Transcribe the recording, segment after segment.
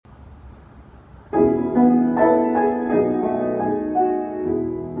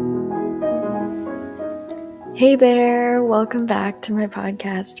Hey there, welcome back to my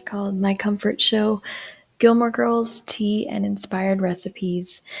podcast called My Comfort Show, Gilmore Girls, Tea, and Inspired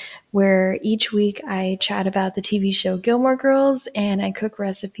Recipes, where each week I chat about the TV show Gilmore Girls and I cook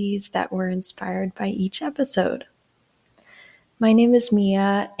recipes that were inspired by each episode. My name is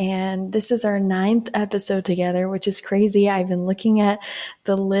Mia, and this is our 9th episode together, which is crazy. I've been looking at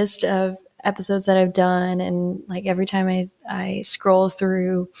the list of episodes that I've done, and like every time I scroll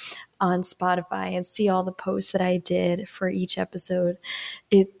through on Spotify and see all the posts that I did for each episode,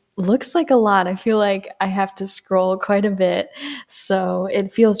 it looks like a lot. I feel like I have to scroll quite a bit, so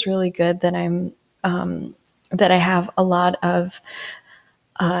it feels really good that that I have a lot of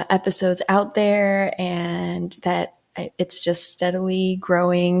episodes out there and that it's just steadily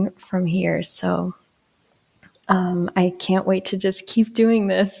growing from here. So I can't wait to just keep doing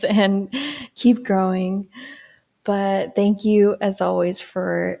this and keep growing. But thank you, as always,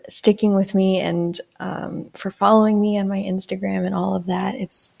 for sticking with me and for following me on my Instagram and all of that.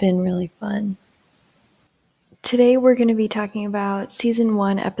 It's been really fun. Today, we're going to be talking about season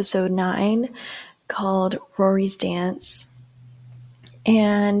 1, episode 9, called Rory's Dance.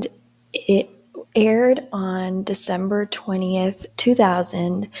 And it aired on December 20th,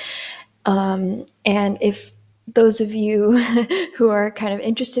 2000. And if those of you who are kind of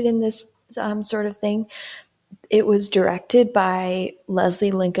interested in this sort of thing, it was directed by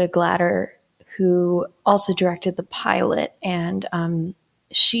Leslie Linka Glatter, who also directed the pilot. And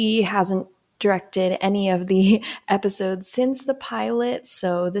she hasn't directed any of the episodes since the pilot.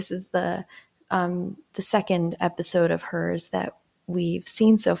 So this is the second episode of hers that we've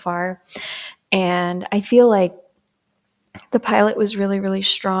seen so far. And I feel like the pilot was really, really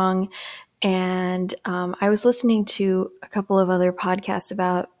strong. And I was listening to a couple of other podcasts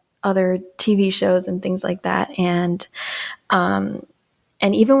about other TV shows and things like that. And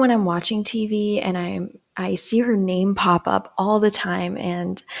even when I'm watching TV and I see her name pop up all the time,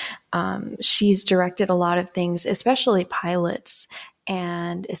 and she's directed a lot of things, especially pilots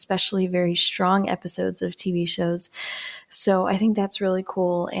and especially very strong episodes of TV shows. So I think that's really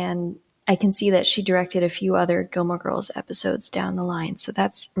cool. And I can see that she directed a few other Gilmore Girls episodes down the line. So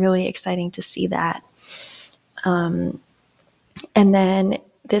that's really exciting to see that. And then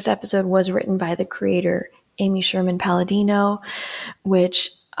this episode was written by the creator, Amy Sherman Palladino, which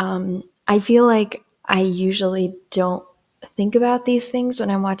I feel like I usually don't think about these things when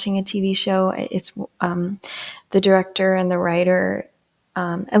I'm watching a TV show. It's the director and the writer,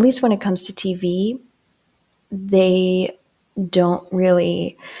 at least when it comes to TV, they don't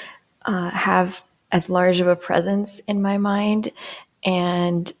really have as large of a presence in my mind,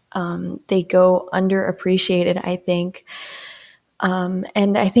 and they go underappreciated, I think.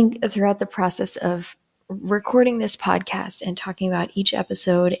 And I think throughout the process of recording this podcast and talking about each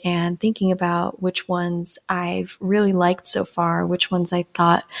episode and thinking about which ones I've really liked so far, which ones I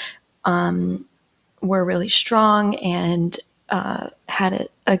thought were really strong and had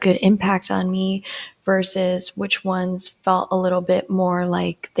a good impact on me versus which ones felt a little bit more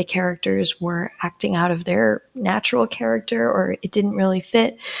like the characters were acting out of their natural character or it didn't really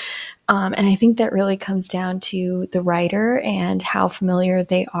fit. And I think that really comes down to the writer and how familiar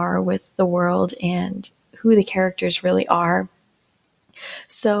they are with the world and who the characters really are.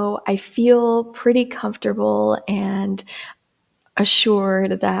 So I feel pretty comfortable and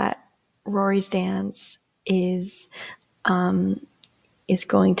assured that Rory's Dance is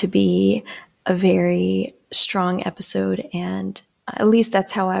going to be a very strong episode, and at least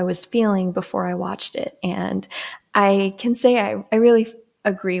that's how I was feeling before I watched it. And I can say I really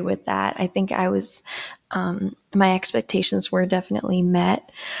agree with that. I think I was my expectations were definitely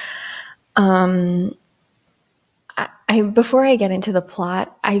met. Before I get into the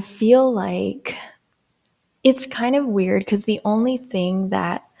plot, I feel like it's kind of weird because the only thing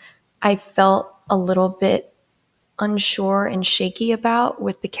that I felt a little bit unsure and shaky about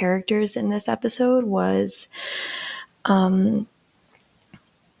with the characters in this episode was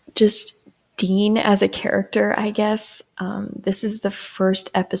just Dean as a character, I guess. This is the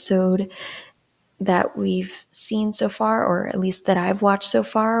first episode that we've seen so far, or at least that I've watched so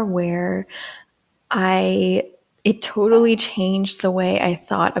far, where it totally changed the way I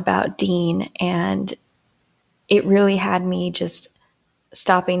thought about Dean, and it really had me just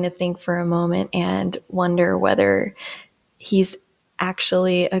stopping to think for a moment and wonder whether he's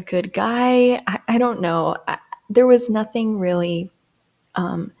actually a good guy. I don't know. There was nothing really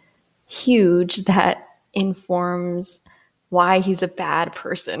huge that informs why he's a bad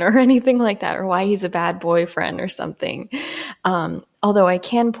person or anything like that, or why he's a bad boyfriend or something. Although I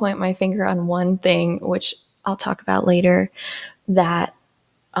can point my finger on one thing, which I'll talk about later, that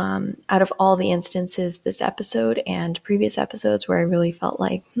out of all the instances this episode and previous episodes where I really felt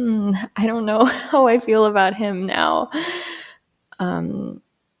like, I don't know how I feel about him now.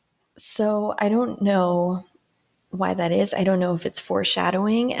 So I don't know why that is. I don't know if it's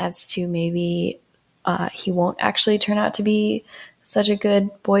foreshadowing as to maybe he won't actually turn out to be such a good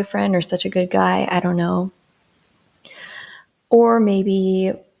boyfriend or such a good guy. I don't know. Or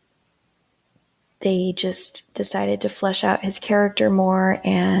maybe they just decided to flesh out his character more.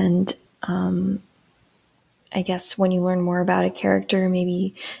 And I guess when you learn more about a character,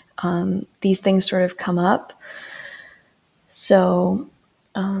 maybe these things sort of come up. So,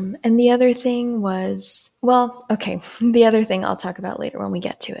 and the other thing was, well, okay, the other thing I'll talk about later when we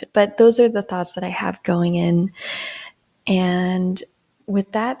get to it. But those are the thoughts that I have going in. And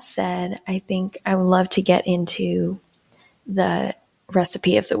with that said, I think I would love to get into the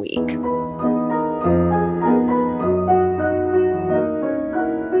recipe of the week.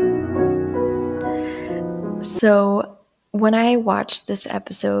 So when I watched this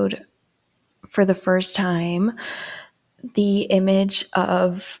episode for the first time, the image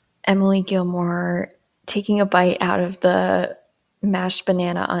of Emily Gilmore taking a bite out of the mashed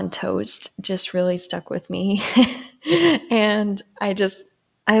banana on toast just really stuck with me. And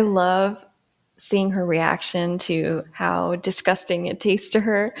I love seeing her reaction to how disgusting it tastes to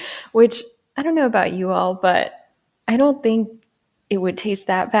her, which I don't know about you all, but I don't think it would taste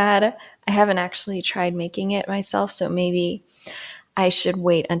that bad. I haven't actually tried making it myself, so maybe I should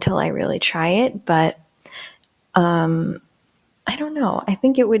wait until I really try it, but I don't know. I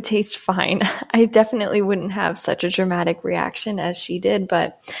think it would taste fine. I definitely wouldn't have such a dramatic reaction as she did,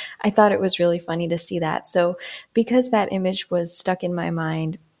 but I thought it was really funny to see that. So, because that image was stuck in my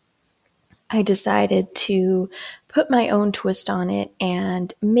mind, I decided to put my own twist on it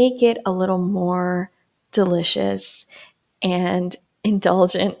and make it a little more delicious and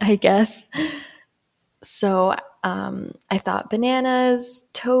indulgent, I guess. So I thought bananas,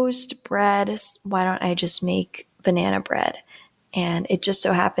 toast, bread. Why don't I just make banana bread? And it just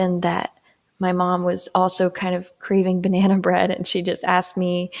so happened that my mom was also kind of craving banana bread, and she just asked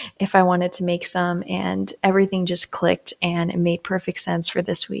me if I wanted to make some, and everything just clicked, and it made perfect sense for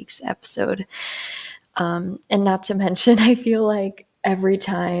this week's episode. And not to mention, I feel like every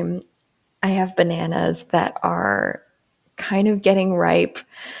time I have bananas that are kind of getting ripe,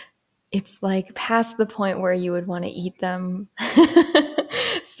 it's like past the point where you would want to eat them.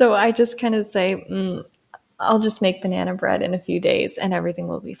 So I just kind of say, I'll just make banana bread in a few days and everything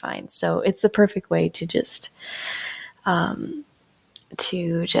will be fine. So it's the perfect way to just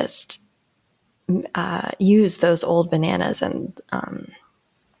use those old bananas and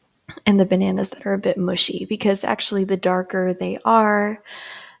the bananas that are a bit mushy, because actually the darker they are,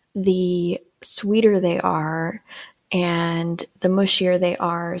 the sweeter they are, and the mushier they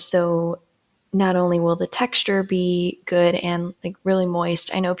are. So not only will the texture be good and like really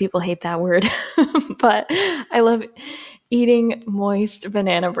moist. I know people hate that word, but I love eating moist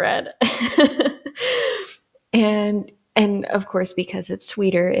banana bread. and of course, because it's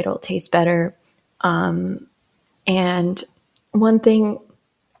sweeter, it'll taste better. And one thing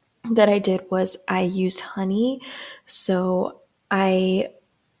that I did was I used honey. So I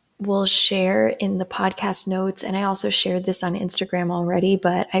will share in the podcast notes, and I also shared this on Instagram already,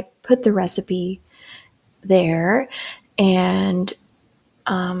 but I put the recipe there, and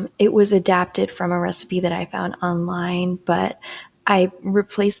it was adapted from a recipe that I found online, but I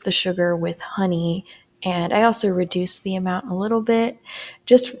replaced the sugar with honey, and I also reduced the amount a little bit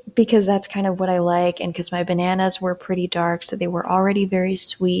just because that's kind of what I like, and because my bananas were pretty dark, so they were already very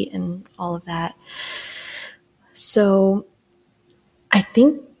sweet and all of that. So I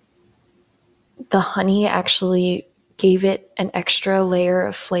think the honey actually gave it an extra layer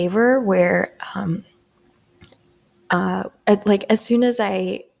of flavor where like as soon as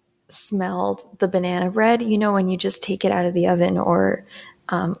I smelled the banana bread, you know, when you just take it out of the oven, or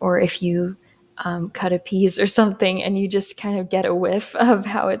if you cut a piece or something and you just kind of get a whiff of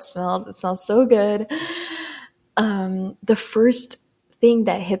how it smells so good. The first thing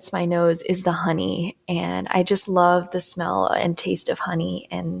that hits my nose is the honey, and I just love the smell and taste of honey,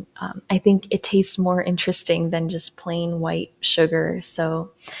 and I think it tastes more interesting than just plain white sugar.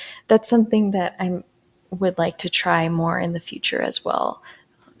 So that's something that I would like to try more in the future as well.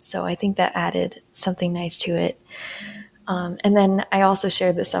 So I think that added something nice to it. And then I also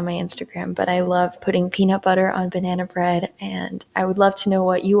shared this on my Instagram, but I love putting peanut butter on banana bread, and I would love to know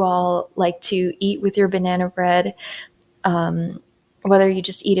what you all like to eat with your banana bread, whether you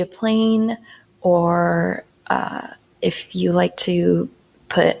just eat it plain, or if you like to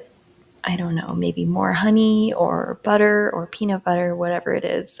put I don't know, maybe more honey or butter or peanut butter, whatever it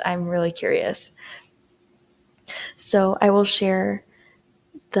is. I'm really curious. So I will share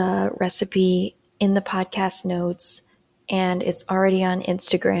the recipe in the podcast notes, and it's already on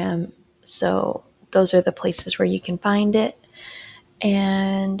Instagram. So those are the places where you can find it.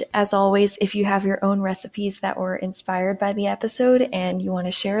 And as always, if you have your own recipes that were inspired by the episode and you want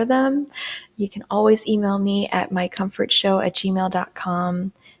to share them, you can always email me at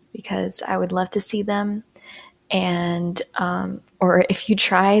mycomfortshow@gmail.com because I would love to see them. And, or if you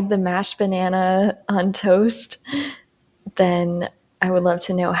tried the mashed banana on toast, then I would love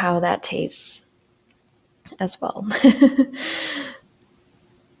to know how that tastes as well.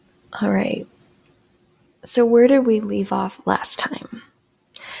 All right. So, where did we leave off last time?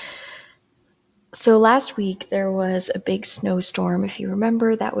 So last week there was a big snowstorm, if you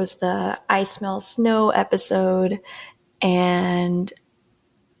remember. That was the I Smell Snow episode. And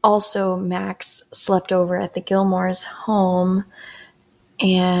also Max slept over at the Gilmore's home.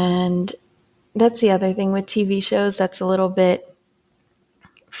 And that's the other thing with TV shows that's a little bit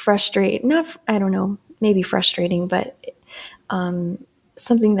frustrating. I don't know, maybe frustrating, but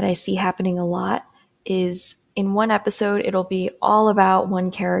something that I see happening a lot is in one episode it'll be all about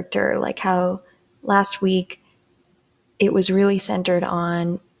one character, like how last week it was really centered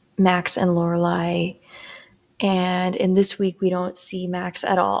on Max and Lorelai. And in this week, we don't see Max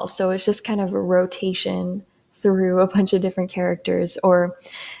at all. So it's just kind of a rotation through a bunch of different characters. Or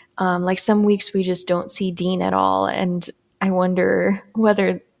like some weeks, we just don't see Dean at all. And I wonder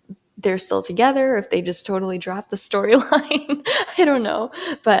whether they're still together, or if they just totally dropped the storyline. I don't know.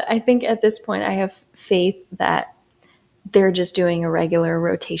 But I think at this point, I have faith that they're just doing a regular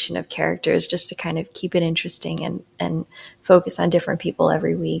rotation of characters just to kind of keep it interesting and focus on different people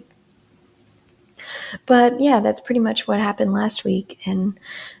every week. But yeah, that's pretty much what happened last week. And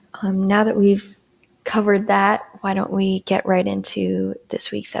now that we've covered that, why don't we get right into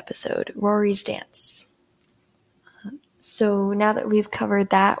this week's episode, Rory's Dance. So now that we've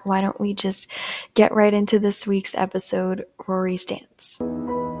covered that, why don't we just get right into this week's episode, Rory's Dance.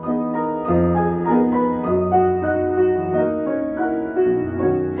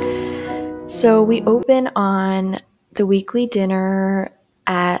 So we open on the weekly dinner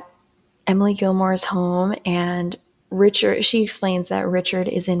at Emily Gilmore's home, and she explains that Richard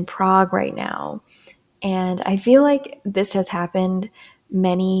is in Prague right now. And I feel like this has happened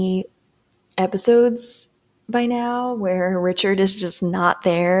many episodes by now where Richard is just not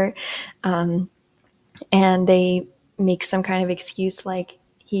there. And they make some kind of excuse like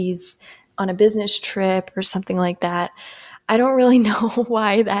he's on a business trip or something like that. I don't really know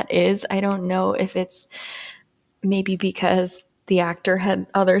why that is. I don't know if it's maybe because the actor had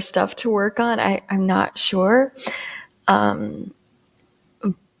other stuff to work on. I'm not sure. But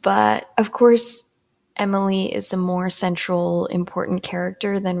of course, Emily is a more central, important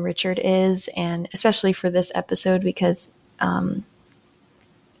character than Richard is, and especially for this episode because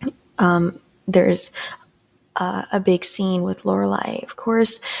there's a big scene with Lorelai, of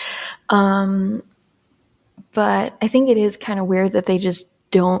course. But I think it is kind of weird that they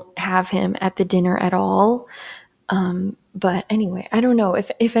just don't have him at the dinner at all. But anyway, I don't know.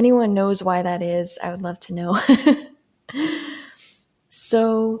 If anyone knows why that is, I would love to know.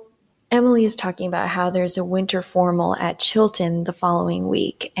 So Emily is talking about how there's a winter formal at Chilton the following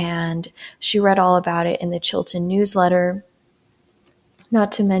week, and she read all about it in the Chilton newsletter.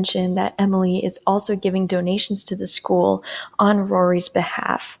 Not to mention that Emily is also giving donations to the school on Rory's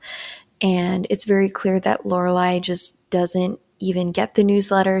behalf. And it's very clear that Lorelai just doesn't even get the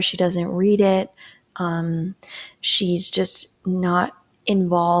newsletter. She doesn't read it. She's just not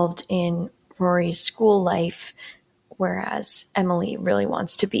involved in Rory's school life, whereas Emily really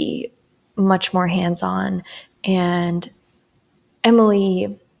wants to be much more hands-on. And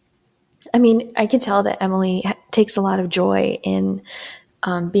Emily, I mean, I can tell that Emily takes a lot of joy in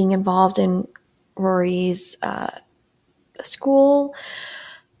being involved in Rory's school,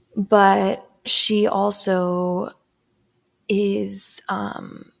 but she also is,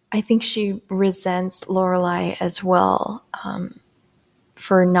 I think she resents Lorelai as well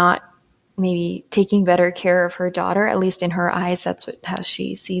for not maybe taking better care of her daughter, at least in her eyes. That's how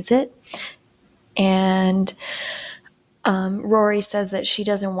she sees it. And Rory says that she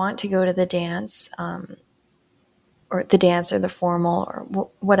doesn't want to go to the dance, or the dance or the formal or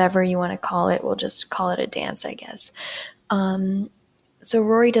whatever you want to call it. We'll just call it a dance, I guess. So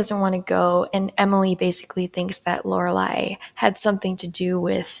Rory doesn't want to go, and Emily basically thinks that Lorelai had something to do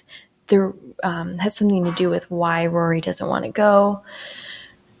with why Rory doesn't want to go.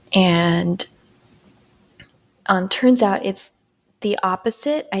 And turns out it's the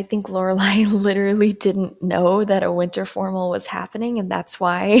opposite. I think Lorelai literally didn't know that a winter formal was happening, and that's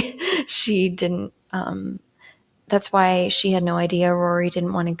why she didn't. That's why she had no idea Rory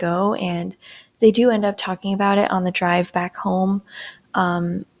didn't want to go, and they do end up talking about it on the drive back home,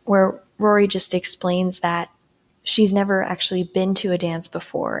 where Rory just explains that she's never actually been to a dance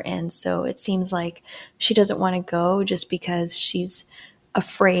before, and so it seems like she doesn't want to go just because she's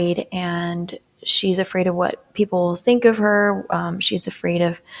afraid, and she's afraid of what people will think of her. She's afraid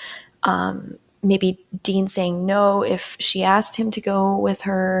of maybe Dean saying no if she asked him to go with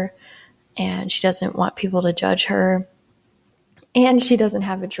her, and she doesn't want people to judge her, and she doesn't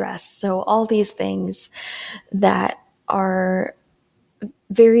have a dress. So all these things that are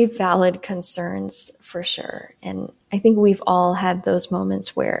very valid concerns for sure. And I think we've all had those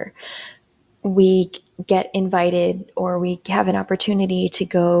moments where we get invited or we have an opportunity to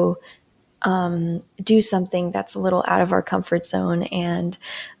go do something that's a little out of our comfort zone. And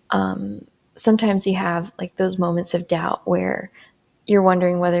sometimes you have like those moments of doubt where you're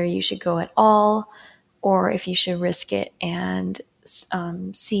wondering whether you should go at all or if you should risk it and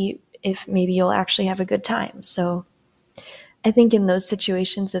see if maybe you'll actually have a good time. So I think in those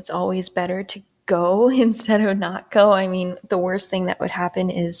situations, it's always better to go instead of not go. I mean, the worst thing that would happen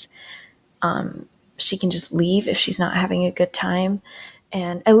is she can just leave if she's not having a good time.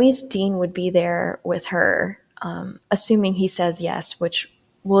 And at least Dean would be there with her, assuming he says yes, which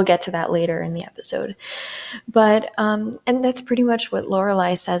we'll get to that later in the episode. But, and that's pretty much what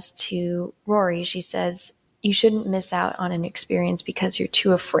Lorelai says to Rory. She says, you shouldn't miss out on an experience because you're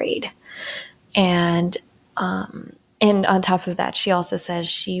too afraid. And on top of that, she also says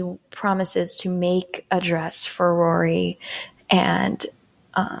she promises to make a dress for Rory, and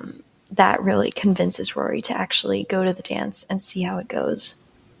that really convinces Rory to actually go to the dance and see how it goes.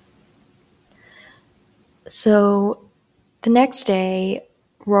 So the next day,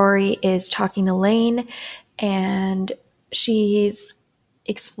 Rory is talking to Lane, and she's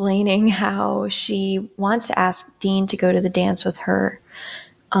explaining how she wants to ask Dean to go to the dance with her.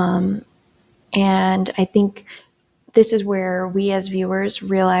 And I think this is where we as viewers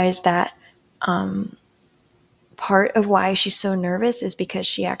realize that part of why she's so nervous is because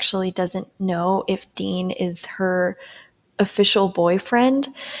she actually doesn't know if Dean is her official boyfriend.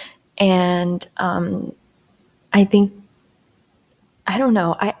 And I think, I don't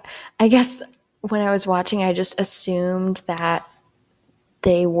know, I guess when I was watching, I just assumed that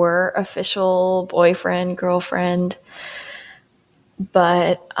they were official boyfriend, girlfriend.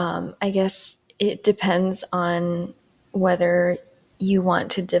 But I guess it depends on whether you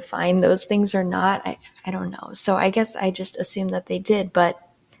want to define those things or not. I don't know. So I guess I just assumed that they did, but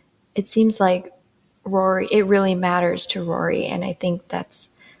it seems like Rory, it really matters to Rory. And I think that's,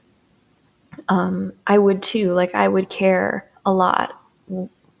 I would too. Like, I would care a lot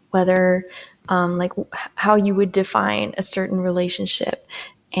whether, like, how you would define a certain relationship.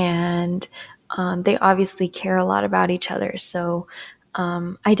 And they obviously care a lot about each other. So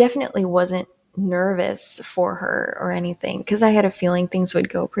I definitely wasn't nervous for her or anything because I had a feeling things would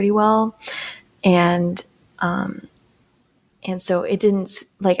go pretty well. And so it didn't,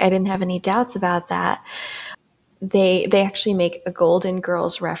 like, I didn't have any doubts about that. They actually make a Golden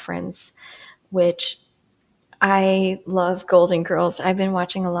Girls reference, which I love Golden Girls. I've been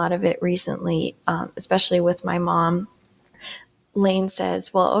watching a lot of it recently, especially with my mom. Lane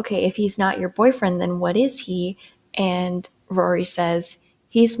says, well, okay, if he's not your boyfriend, then what is he? And Rory says,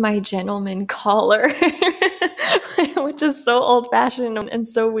 he's my gentleman caller, which is so old fashioned and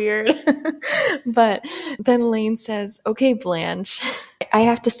so weird. But then Lane says, okay, Blanche. I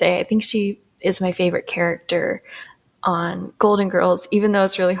have to say, I think she is my favorite character on Golden Girls, even though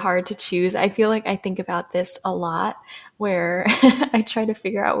it's really hard to choose. I feel like I think about this a lot where I try to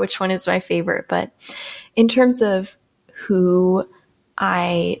figure out which one is my favorite. But in terms of who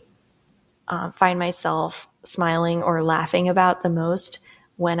I find myself smiling or laughing about the most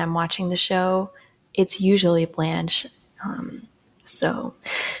when I'm watching the show, it's usually Blanche. So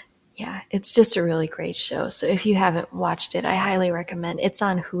yeah, it's just a really great show. So if you haven't watched it, I highly recommend. It's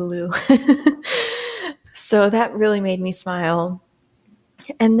on Hulu. So that really made me smile.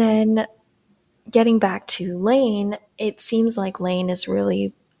 And then getting back to Lane, it seems like Lane is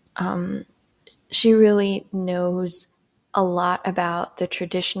really, she really knows a lot about the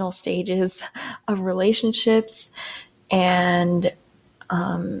traditional stages of relationships. And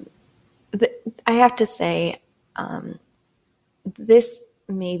I have to say, this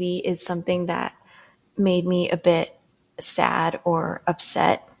maybe is something that made me a bit sad or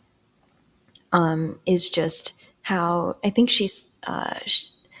upset, is just how I think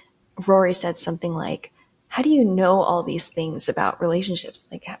Rory said something like how do you know all these things about relationships?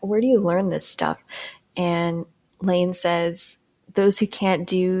 Like, where do you learn this stuff? And Lane says, those who can't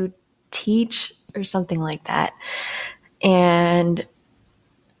do teach, or something like that. And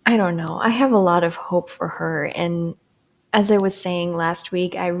I don't know. I have a lot of hope for her. And as I was saying last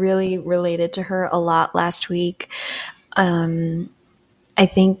week, I really related to her a lot last week. I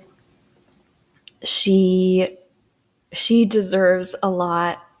think she deserves a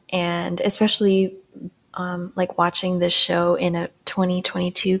lot, and especially like watching this show in a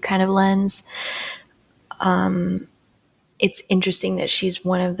 2022 kind of lens. It's interesting that she's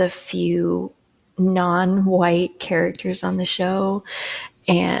one of the few non-white characters on the show,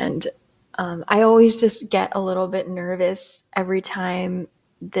 and I always just get a little bit nervous every time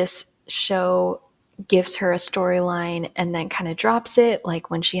this show gives her a storyline and then kind of drops it,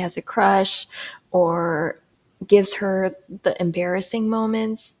 like when she has a crush, or gives her the embarrassing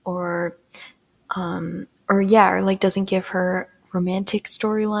moments, or like doesn't give her romantic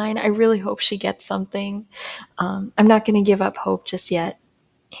storyline. I really hope she gets something. I'm not going to give up hope just yet.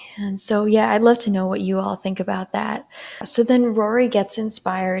 And so, yeah, I'd love to know what you all think about that. So then Rory gets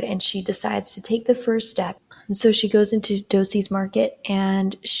inspired and she decides to take the first step. So she goes into Dosie's market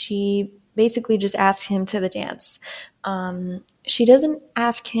and she basically just asks him to the dance. She doesn't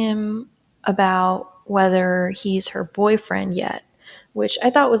ask him about whether he's her boyfriend yet, which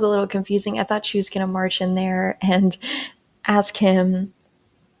I thought was a little confusing. I thought she was going to march in there and ask him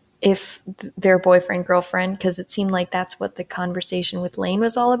if they're boyfriend, girlfriend, because it seemed like that's what the conversation with Lane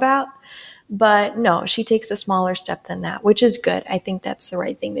was all about. But no, she takes a smaller step than that, which is good. I think that's the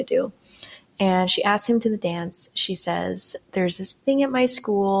right thing to do. And she asks him to the dance. She says, there's this thing at my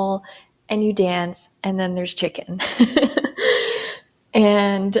school, and you dance, and then there's chicken.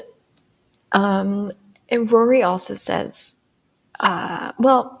 and, and Rory also says,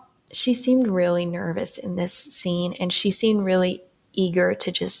 well, she seemed really nervous in this scene, and she seemed really eager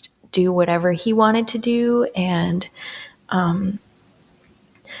to just do whatever he wanted to do. And I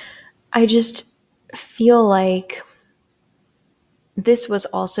just feel like this was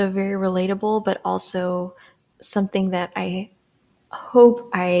also very relatable, but also something that I hope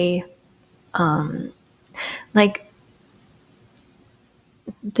I like.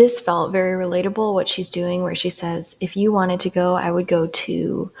 This felt very relatable, what she's doing, where she says, if you wanted to go, I would go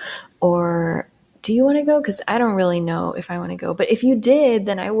too. Or, do you want to go? Because I don't really know if I want to go. But if you did,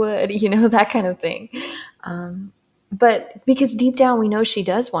 then I would, that kind of thing. But because deep down we know she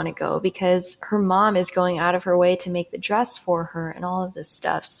does want to go, because her mom is going out of her way to make the dress for her and all of this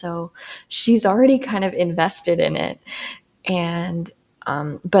stuff. So she's already kind of invested in it. And,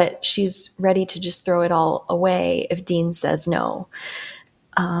 but she's ready to just throw it all away if Dean says no.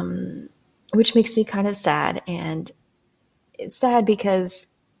 Which makes me kind of sad. And it's sad because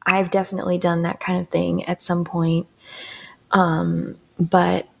I've definitely done that kind of thing at some point.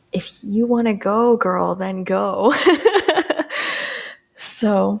 But if you want to go, girl, then go.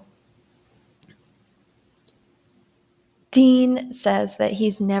 So Dean says that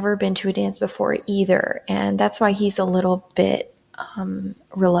he's never been to a dance before either. And that's why he's a little bit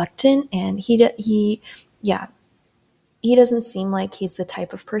reluctant. And he doesn't seem like he's the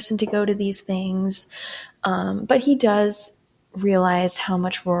type of person to go to these things. But he does realize how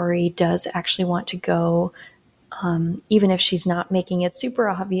much Rory does actually want to go, even if she's not making it super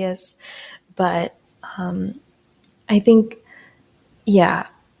obvious. But I think, he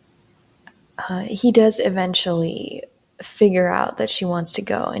does eventually figure out that she wants to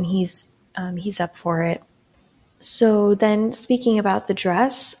go, and he's up for it. So then, speaking about the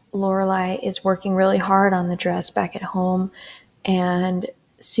dress, Lorelai is working really hard on the dress back at home, and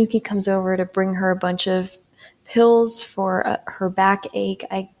Suki comes over to bring her a bunch of pills for her backache.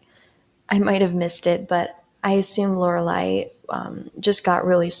 I might have missed it, but I assume Lorelai just got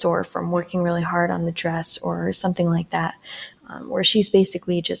really sore from working really hard on the dress or something like that, where she's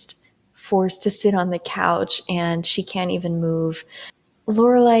basically just forced to sit on the couch and she can't even move.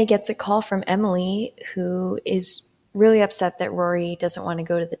 Lorelai gets a call from Emily, who is really upset that Rory doesn't want to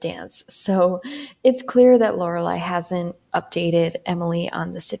go to the dance. So it's clear that Lorelai hasn't updated Emily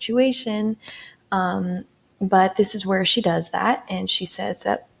on the situation. But this is where she does that. And she says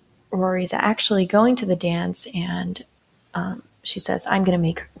that Rory's actually going to the dance. And she says, I'm going to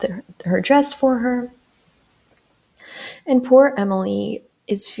make her dress for her. And poor Emily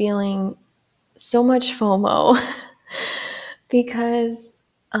is feeling so much FOMO because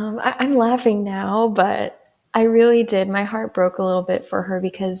I'm laughing now, but I really did. My heart broke a little bit for her,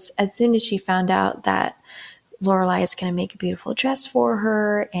 because as soon as she found out that Lorelai is going to make a beautiful dress for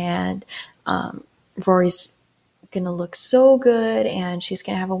her and Rory's going to look so good and she's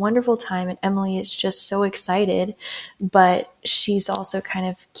going to have a wonderful time. And Emily is just so excited, but she's also kind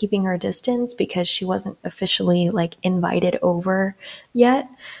of keeping her distance because she wasn't officially like invited over yet.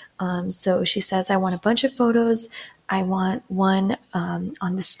 So she says, I want a bunch of photos. I want one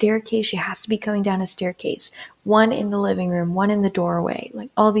on the staircase. She has to be coming down a staircase, one in the living room, one in the doorway,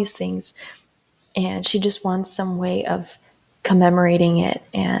 like all these things. And she just wants some way of commemorating it.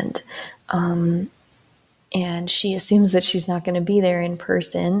 And she assumes that she's not going to be there in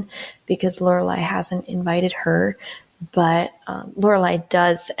person because Lorelai hasn't invited her. But Lorelai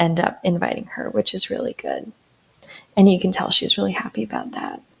does end up inviting her, which is really good. And you can tell she's really happy about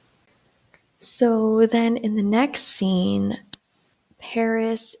that. So then in the next scene,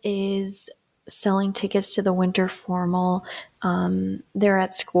 Paris is selling tickets to the winter formal. They're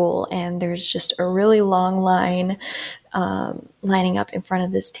at school and there's just a really long line lining up in front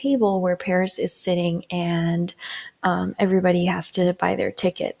of this table where Paris is sitting, and everybody has to buy their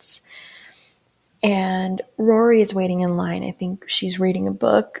tickets. And Rory is waiting in line. I think she's reading a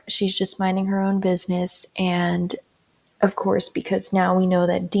book. She's just minding her own business. And of course, because now we know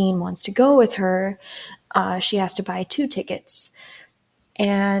that Dean wants to go with her, she has to buy 2 tickets.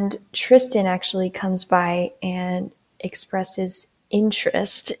 And Tristan actually comes by and expresses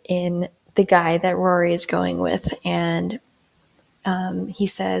interest in the guy that Rory is going with. And he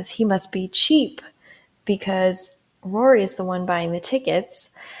says he must be cheap because Rory is the one buying the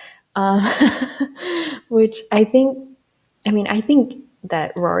tickets. Which I think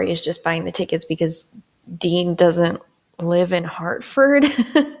that Rory is just buying the tickets because Dean doesn't live in Hartford.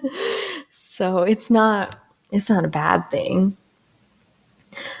 So it's not a bad thing.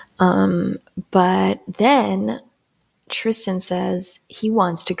 But then Tristan says he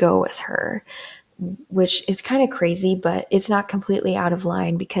wants to go with her, which is kind of crazy, but it's not completely out of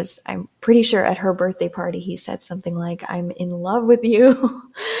line because I'm pretty sure at her birthday party he said something like, I'm in love with you.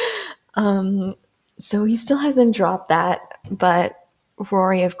 So he still hasn't dropped that, but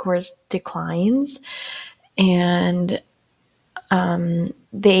Rory, of course, declines. And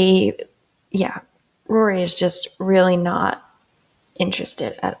Rory is just really not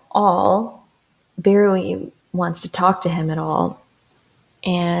interested at all, barely wants to talk to him at all.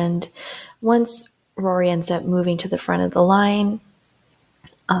 And once Rory ends up moving to the front of the line,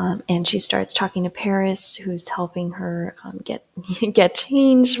 and she starts talking to Paris, who's helping her get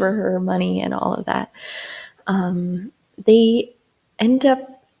change for her money and all of that. They end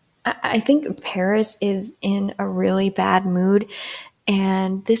up, I think Paris is in a really bad mood.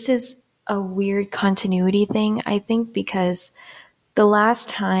 And this is a weird continuity thing, I think, because the last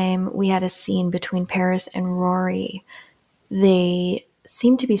time we had a scene between Paris and Rory, they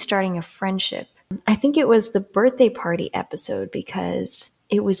seemed to be starting a friendship. I think it was the birthday party episode because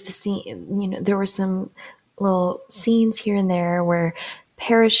it was the scene, there were some little scenes here and there where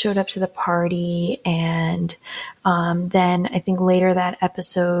Paris showed up to the party, and then I think later that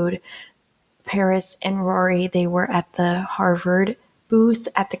episode, Paris and Rory, they were at the Harvard booth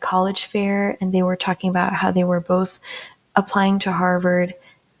at the college fair, and they were talking about how they were both applying to Harvard.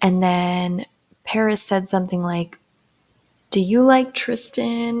 And then Paris said something like, do you like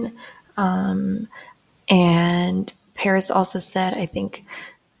Tristan? And Paris also said, I think,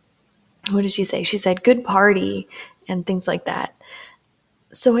 what did she say? She said, good party and things like that.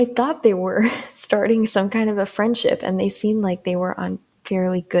 So I thought they were starting some kind of a friendship, and they seemed like they were on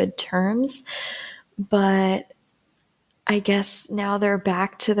fairly good terms. But I guess now they're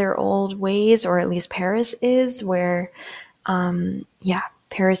back to their old ways, or at least Paris is, where,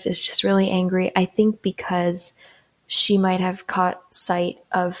 Paris is just really angry. I think because she might have caught sight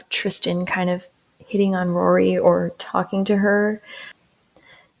of Tristan kind of hitting on Rory or talking to her.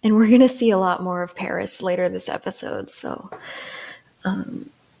 And we're going to see a lot more of Paris later this episode, so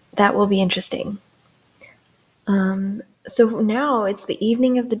that will be interesting. So now it's the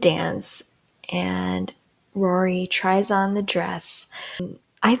evening of the dance, and Rory tries on the dress.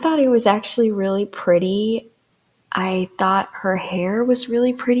 I thought it was actually really pretty. I thought her hair was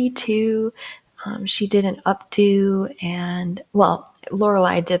really pretty too. She did an updo, and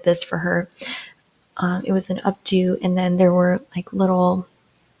Lorelai did this for her. It was an updo, and then there were like little,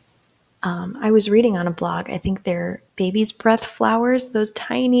 I was reading on a blog, I think they're baby's breath flowers, those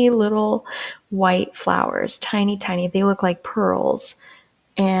tiny little white flowers, tiny, tiny. They look like pearls,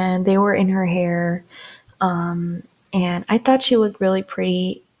 and they were in her hair. And I thought she looked really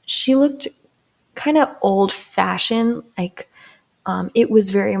pretty. She looked kind of old fashioned, like it was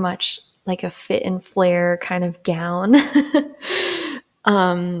very much like a fit and flare kind of gown.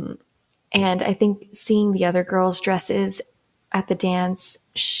 And I think seeing the other girls' dresses at the dance,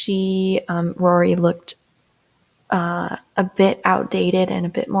 Rory looked a bit outdated and a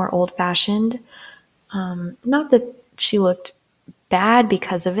bit more old-fashioned. Not that she looked bad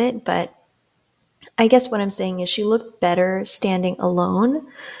because of it, but I guess what I'm saying is she looked better standing alone.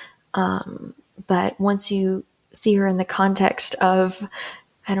 But once you see her in the context of,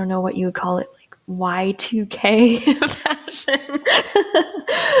 I don't know what you would call it, like Y2K fashion,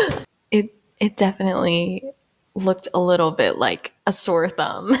 it definitely looked a little bit like a sore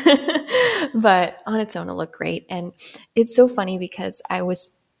thumb. But on its own, it looked great. And it's so funny because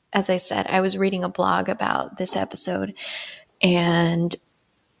as I said, I was reading a blog about this episode, and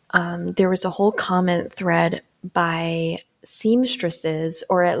there was a whole comment thread by seamstresses,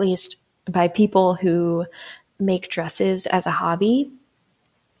 or at least by people who make dresses as a hobby.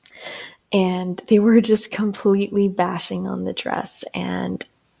 And they were just completely bashing on the dress and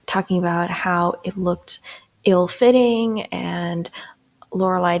talking about how it looked ill-fitting and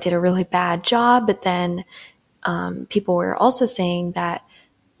Lorelai did a really bad job. But then people were also saying that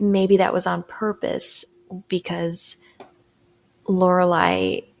maybe that was on purpose because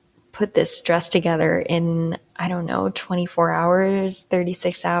Lorelai put this dress together in, I don't know, 24 hours,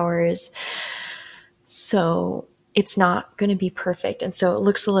 36 hours. So it's not going to be perfect. And so it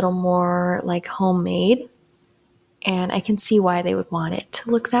looks a little more like homemade. And I can see why they would want it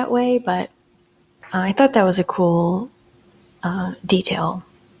to look that way. But I thought that was a cool detail.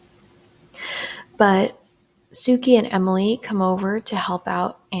 But Suki and Emily come over to help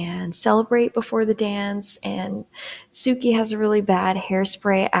out and celebrate before the dance. And Suki has a really bad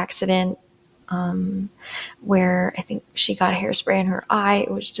hairspray accident where I think she got hairspray in her eye.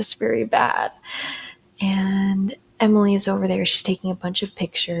 It was just very bad. And Emily is over there. She's taking a bunch of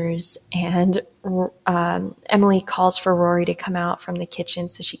pictures. And Emily calls for Rory to come out from the kitchen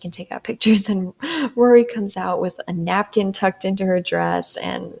so she can take out pictures. And Rory comes out with a napkin tucked into her dress.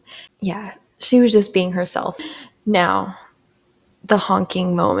 And yeah, she was just being herself. Now, the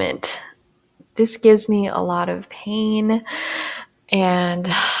honking moment. This gives me a lot of pain. And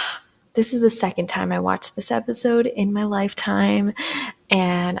this is the second time I watched this episode in my lifetime.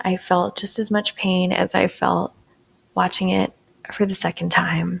 And I felt just as much pain as I felt watching it for the second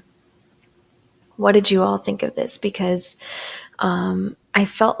time. What did you all think of this? Because I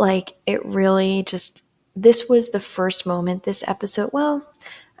felt like it really just, this was the first moment this episode, well,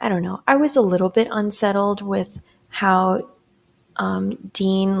 I don't know. I was a little bit unsettled with how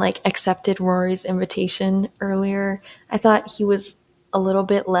Dean accepted Rory's invitation earlier. I thought he was a little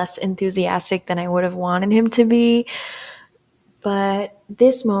bit less enthusiastic than I would have wanted him to be. But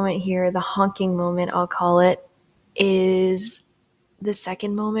this moment here, the honking moment, I'll call it, is the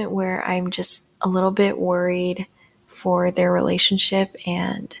second moment where I'm just a little bit worried for their relationship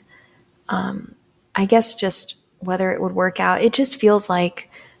and I guess just whether it would work out. It just feels like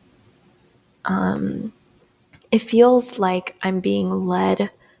I'm being led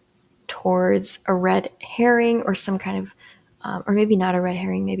towards a red herring or some kind of, or maybe not a red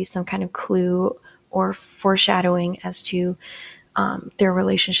herring, maybe some kind of clue or foreshadowing as to their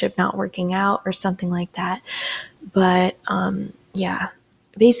relationship not working out or something like that. But yeah,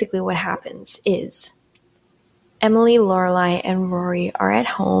 basically what happens is Emily, Lorelai, and Rory are at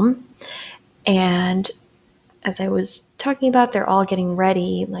home, and as I was talking about, they're all getting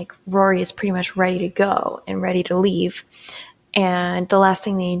ready. Like Rory is pretty much ready to go and ready to leave. And the last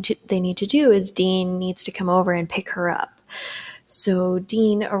thing they need to do is Dean needs to come over and pick her up. So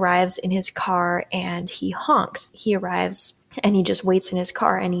Dean arrives in his car and he honks. He arrives and he just waits in his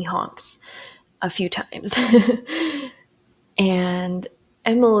car and he honks a few times. And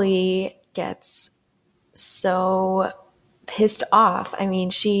Emily gets so pissed off. I mean,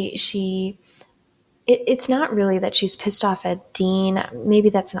 it's not really that she's pissed off at Dean. Maybe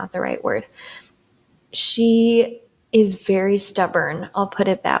that's not the right word. She is very stubborn. I'll put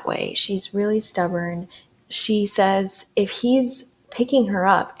it that way. She's really stubborn. She says if he's picking her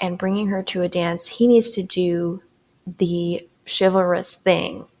up and bringing her to a dance, he needs to do the chivalrous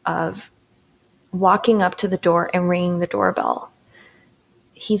thing of walking up to the door and ringing the doorbell.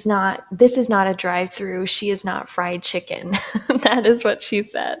 This is not a drive-through. She is not fried chicken. That is what she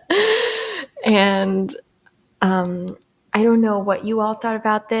said. And I don't know what you all thought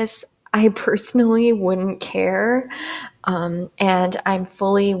about this. I personally wouldn't care. And I'm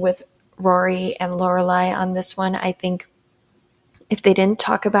fully with Rory and Lorelai on this one. I think if they didn't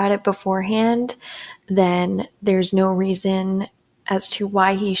talk about it beforehand, then there's no reason as to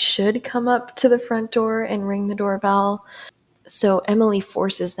why he should come up to the front door and ring the doorbell. So Emily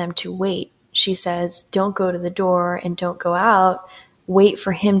forces them to wait. She says, don't go to the door and don't go out. Wait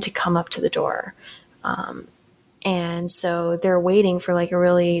for him to come up to the door. And so they're waiting for like a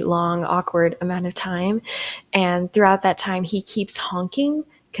really long, awkward amount of time. And throughout that time, he keeps honking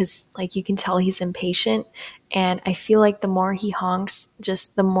because like you can tell he's impatient. And I feel like the more he honks,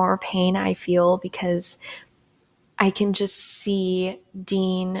 just the more pain I feel, because I can just see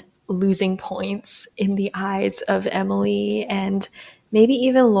Dean losing points in the eyes of Emily, and maybe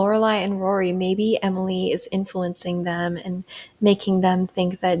even Lorelai and Rory. Maybe Emily is influencing them and making them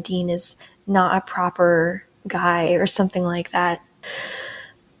think that Dean is not a proper guy or something like that.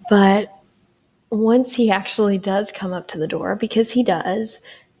 But once he actually does come up to the door, because he does,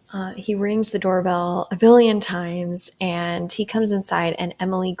 he rings the doorbell a billion times, and he comes inside, and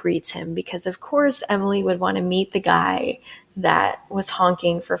Emily greets him because, of course, Emily would want to meet the guy that was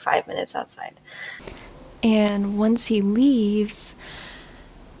honking for 5 minutes outside. And once he leaves,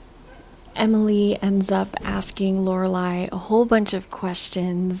 Emily ends up asking Lorelai a whole bunch of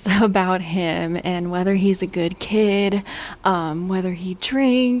questions about him and whether he's a good kid, whether he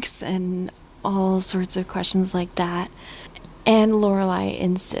drinks, and all sorts of questions like that. And Lorelai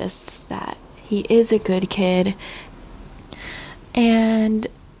insists that he is a good kid. And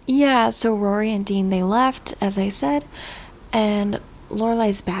yeah, so Rory and Dean, they left, as I said, and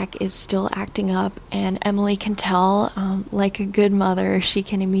Lorelai's back is still acting up, and Emily can tell, like a good mother, she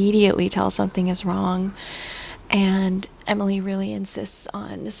can immediately tell something is wrong. And Emily really insists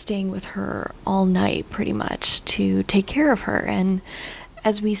on staying with her all night, pretty much, to take care of her. And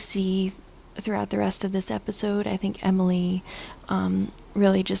as we see throughout the rest of this episode, I think Emily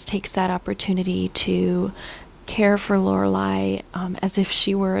really just takes that opportunity to care for Lorelai as if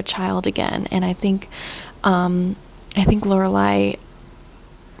she were a child again. And I think Lorelai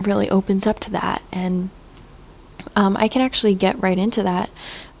really opens up to that, and I can actually get right into that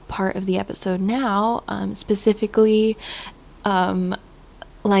part of the episode now, specifically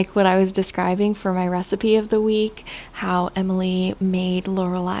like what I was describing for my recipe of the week, how Emily made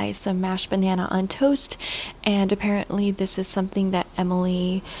Lorelai some mashed banana on toast, and apparently this is something that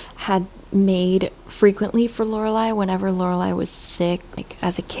Emily had made frequently for Lorelai whenever Lorelai was sick, like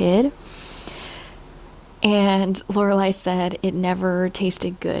as a kid. And Lorelai said it never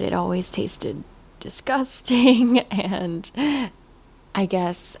tasted good. It always tasted disgusting. And I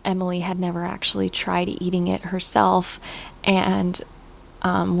guess Emily had never actually tried eating it herself. And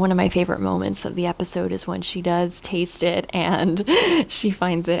one of my favorite moments of the episode is when she does taste it and she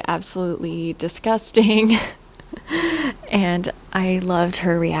finds it absolutely disgusting. And I loved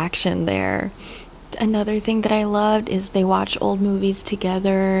her reaction there. Another thing that I loved is they watch old movies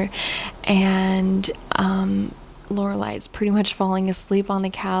together, and Lorelai's pretty much falling asleep on the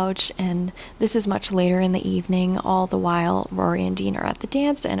couch, and this is much later in the evening, all the while Rory and Dean are at the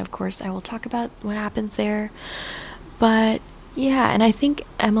dance, and of course I will talk about what happens there. But yeah, and I think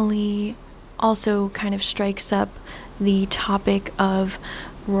Emily also kind of strikes up the topic of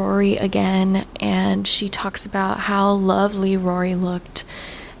Rory again, and she talks about how lovely Rory looked.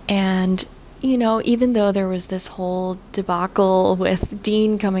 And you know, even though there was this whole debacle with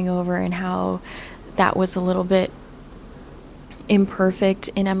Dean coming over and how that was a little bit imperfect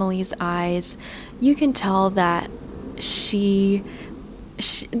in Emily's eyes, you can tell that she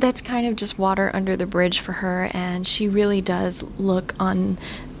that's kind of just water under the bridge for her, and she really does look on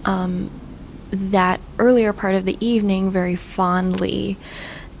that earlier part of the evening very fondly,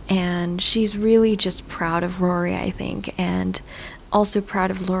 and she's really just proud of Rory, I think, and also proud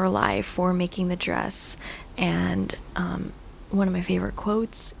of Lorelai for making the dress. And one of my favorite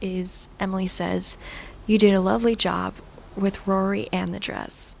quotes is Emily says, "You did a lovely job with Rory and the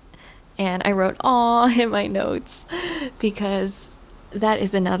dress." And I wrote "aw" in my notes because that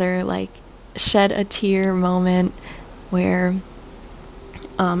is another like shed a tear moment where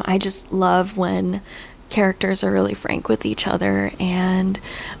I just love when characters are really frank with each other, and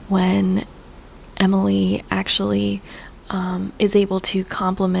when Emily actually is able to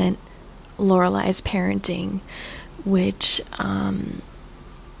compliment Lorelai's parenting, which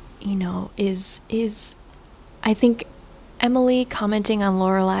you know is I think Emily commenting on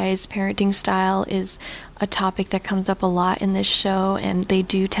Lorelai's parenting style is a topic that comes up a lot in this show, and they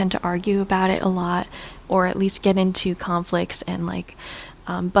do tend to argue about it a lot, or at least get into conflicts and like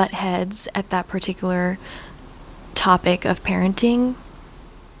butt heads at that particular topic of parenting.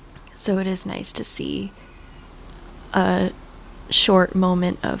 So it is nice to see a short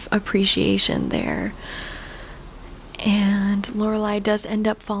moment of appreciation there. And Lorelai does end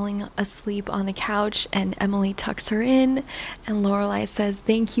up falling asleep on the couch, and Emily tucks her in, and Lorelai says,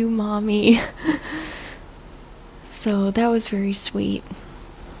 "Thank you, Mommy." So that was very sweet.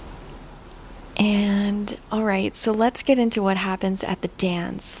 And all right, so let's get into what happens at the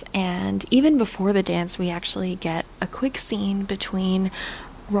dance. And even before the dance, we actually get a quick scene between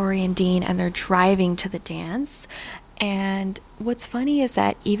Rory and Dean, and they're driving to the dance. And what's funny is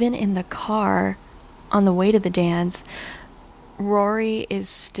that even in the car on the way to the dance, Rory is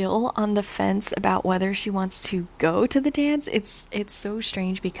still on the fence about whether she wants to go to the dance. It's so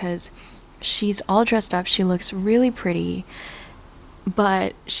strange because she's all dressed up, she looks really pretty,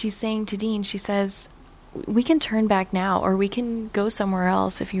 but she's saying to Dean, she says, we can turn back now, or we can go somewhere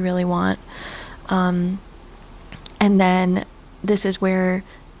else if you really want. And then this is where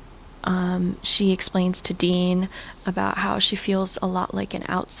she explains to Dean about how she feels a lot like an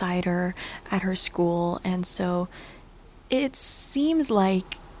outsider at her school. And so it seems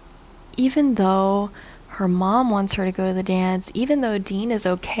like even though her mom wants her to go to the dance, even though Dean is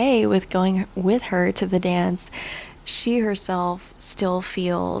okay with going with her to the dance, she herself still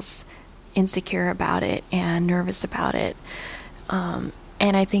feels insecure about it and nervous about it. And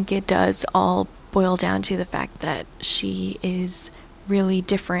I think it does all boil down to the fact that she is really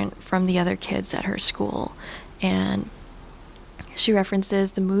different from the other kids at her school. And she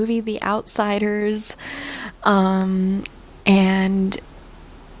references the movie The Outsiders. I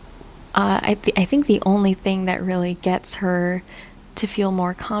think the only thing that really gets her to feel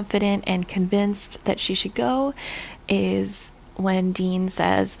more confident and convinced that she should go is when Dean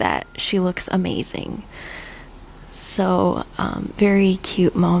says that she looks amazing. So, very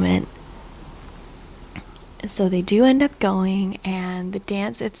cute moment. So they do end up going, and the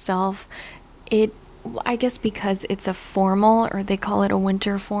dance itself, I guess because it's a formal, or they call it a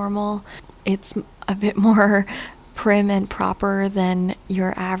winter formal, it's a bit more prim and proper than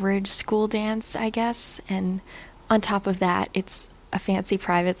your average school dance, I guess. And on top of that, it's a fancy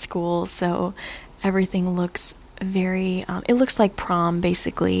private school, so everything looks very, it looks like prom,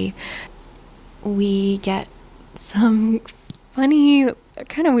 basically. We get some funny,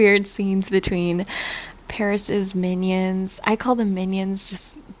 kind of weird scenes between Paris's minions. I call them minions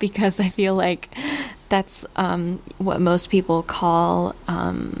just because I feel like that's what most people call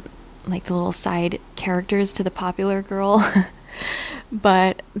like the little side characters to the popular girl.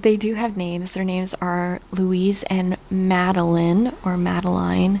 But they do have names. Their names are Louise and Madeline, or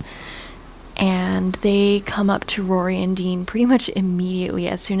Madeline. And they come up to Rory and Dean pretty much immediately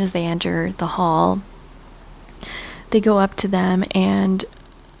as soon as they enter the hall. They go up to them, and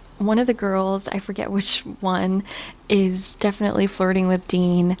one of the girls, I forget which one, is definitely flirting with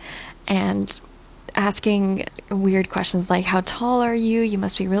Dean and asking weird questions like, how tall are you? You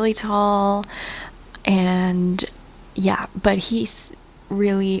must be really tall. And yeah, but he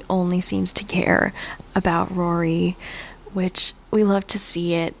really only seems to care about Rory, which we love to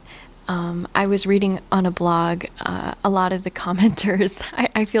see it. I was reading on a blog, a lot of the commenters,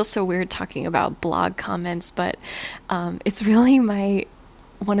 I feel so weird talking about blog comments, but it's really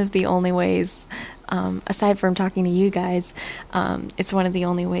one of the only ways, aside from talking to you guys, it's one of the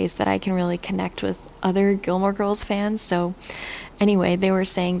only ways that I can really connect with other Gilmore Girls fans. So anyway, they were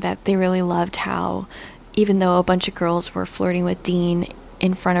saying that they really loved how, even though a bunch of girls were flirting with Dean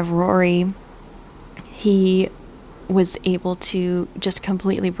in front of Rory, he was able to just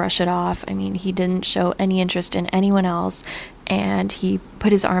completely brush it off. I mean, he didn't show any interest in anyone else, and he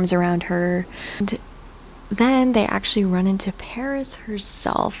put his arms around her. And then they actually run into Paris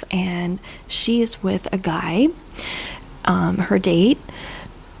herself, and she is with a guy, her date,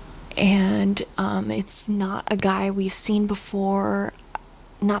 and it's not a guy we've seen before.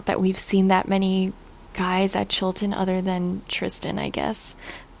 Not that we've seen that many guys at Chilton other than Tristan, I guess,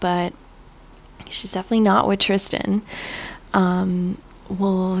 but she's definitely not with Tristan.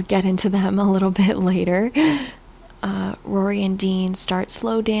 We'll get into them a little bit later. Rory and Dean start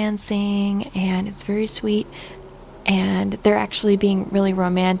slow dancing, and it's very sweet, and they're actually being really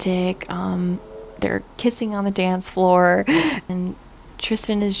romantic. They're kissing on the dance floor, and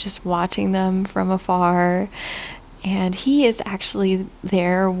Tristan is just watching them from afar, and he is actually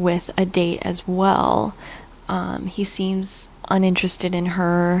there with a date as well. He seems uninterested in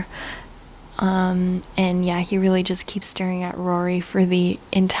her. And yeah, he really just keeps staring at Rory for the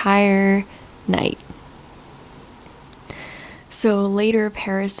entire night. So later,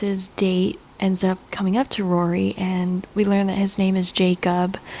 Paris's date ends up coming up to Rory, and we learn that his name is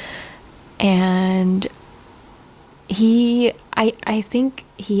Jacob. And I think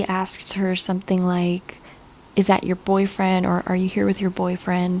he asked her something like, is that your boyfriend, or are you here with your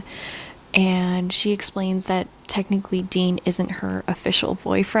boyfriend? And she explains that technically Dean isn't her official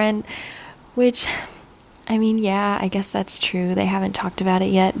boyfriend, which, I mean, yeah, I guess that's true. They haven't talked about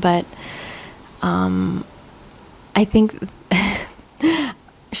it yet, but I think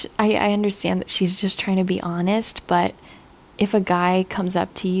I understand that she's just trying to be honest, but if a guy comes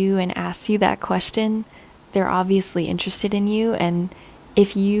up to you and asks you that question, they're obviously interested in you, and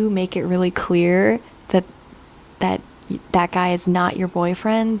if you make it really clear that that that guy is not your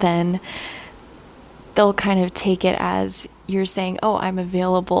boyfriend, then they'll kind of take it as you're saying, "Oh, I'm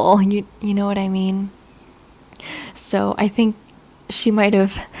available." You know what I mean? So I think she might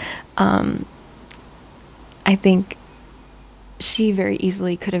have I think she very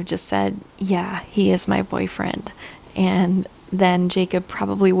easily could have just said, "Yeah, he is my boyfriend." And then Jacob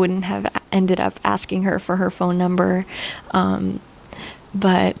probably wouldn't have ended up asking her for her phone number.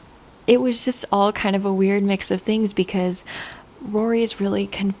 But it was just all kind of a weird mix of things because Rory is really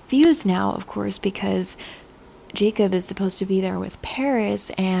confused now, of course, because Jacob is supposed to be there with Paris,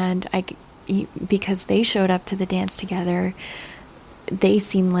 and because they showed up to the dance together, they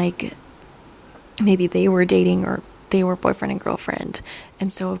seem like maybe they were dating or they were boyfriend and girlfriend.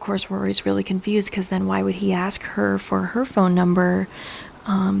 And so, of course, Rory's really confused because then why would he ask her for her phone number?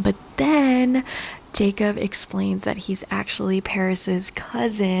 But then Jacob explains that he's actually Paris's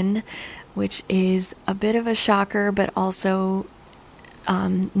cousin, which is a bit of a shocker, but also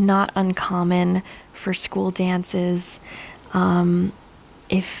not uncommon for school dances.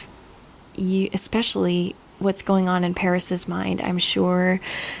 If you, especially what's going on in Paris's mind, I'm sure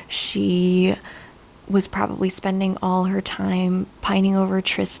she was probably spending all her time pining over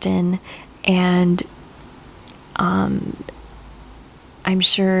Tristan, and I'm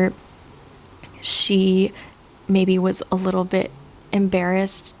sure she maybe was a little bit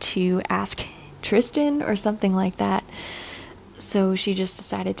embarrassed to ask Tristan or something like that. So she just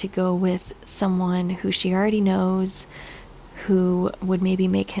decided to go with someone who she already knows, who would maybe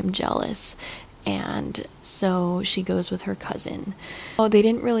make him jealous. And so she goes with her cousin. Oh, they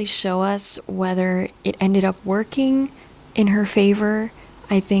didn't really show us whether it ended up working in her favor.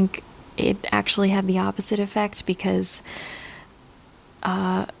 I think it actually had the opposite effect because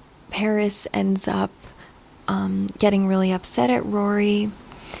Paris ends up getting really upset at Rory.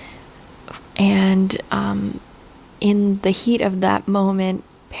 And in the heat of that moment,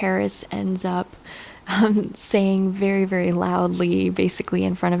 Paris ends up saying very, very loudly, basically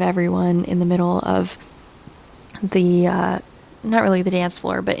in front of everyone in the middle of the, not really the dance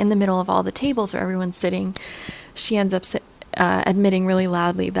floor, but in the middle of all the tables where everyone's sitting, she ends up admitting really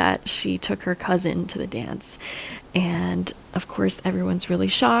loudly that she took her cousin to the dance. And of course, everyone's really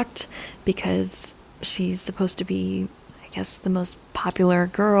shocked because she's supposed to be, I guess, the most popular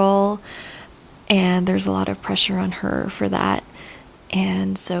girl, and there's a lot of pressure on her for that.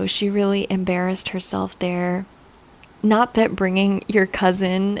 And so she really embarrassed herself there. Not that bringing your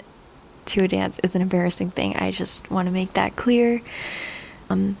cousin to a dance is an embarrassing thing. I just want to make that clear.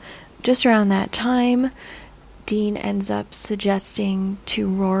 Just around that time, Dean ends up suggesting to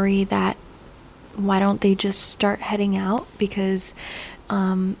Rory that why don't they just start heading out? Because,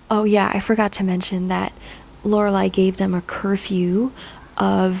 oh yeah, I forgot to mention that Lorelai gave them a curfew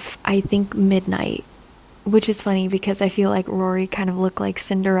of, I think, midnight. Which is funny because I feel like Rory kind of looked like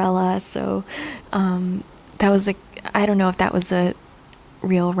Cinderella, so that was I don't know if that was a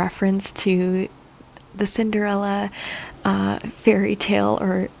real reference to the Cinderella fairy tale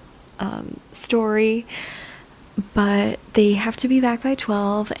or story, but they have to be back by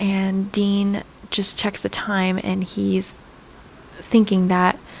 12, and Dean just checks the time, and he's thinking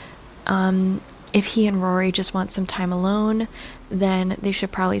that if he and Rory just want some time alone, then they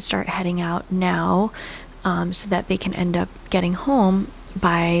should probably start heading out now. So that they can end up getting home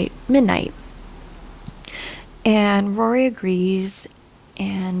by midnight. And Rory agrees,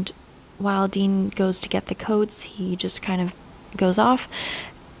 and while Dean goes to get the coats, he just kind of goes off.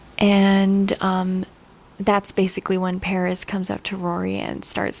 And that's basically when Paris comes up to Rory and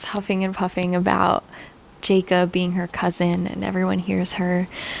starts huffing and puffing about Jacob being her cousin, and everyone hears her.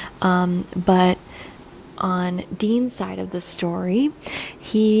 But on Dean's side of the story,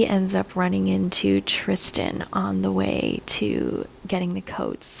 he ends up running into Tristan on the way to getting the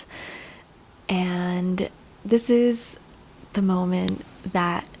coats. And this is the moment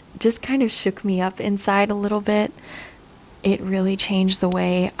that just kind of shook me up inside a little bit. It really changed the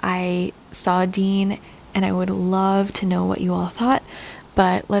way I saw Dean, and I would love to know what you all thought,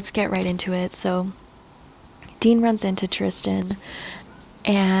 but let's get right into it. So Dean runs into Tristan,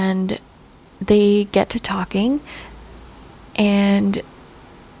 and they get to talking, and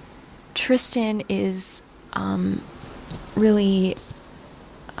Tristan is really,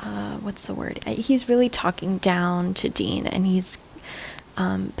 what's the word? He's really talking down to Dean, and he's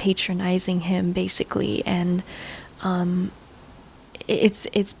patronizing him, basically, and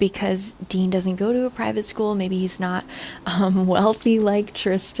it's because Dean doesn't go to a private school. Maybe he's not wealthy like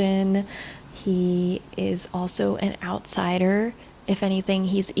Tristan. He is also an outsider. If anything,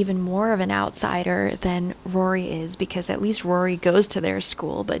 he's even more of an outsider than Rory is, because at least Rory goes to their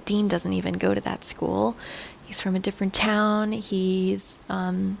school, but Dean doesn't even go to that school. He's from a different town. He's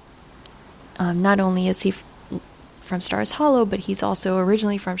not only is he from Stars Hollow, but he's also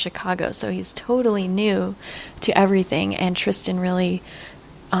originally from Chicago, so he's totally new to everything, and Tristan really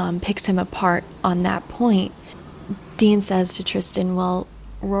picks him apart on that point. Dean says to Tristan, well,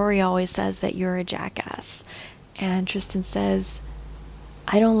 Rory always says that you're a jackass. And Tristan says,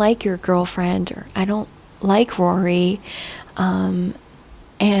 I don't like your girlfriend, or I don't like Rory. And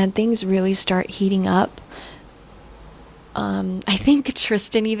things really start heating up. I think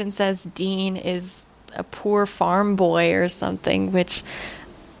Tristan even says Dean is a poor farm boy or something, which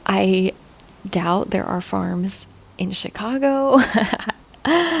I doubt. There are farms in Chicago.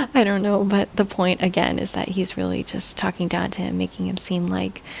 I don't know, but the point again is that he's really just talking down to him, making him seem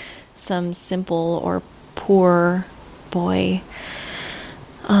like some simple or poor boy.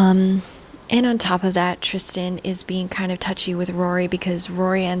 And on top of that, Tristan is being kind of touchy with Rory, because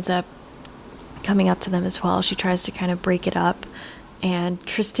Rory ends up coming up to them as well. She tries to kind of break it up, and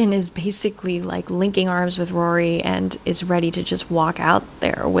Tristan is basically like linking arms with Rory and is ready to just walk out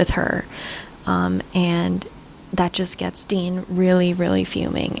there with her. And that just gets Dean really, really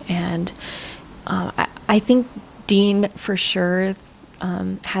fuming. And I think Dean for sure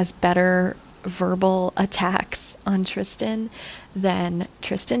has better verbal attacks on Tristan than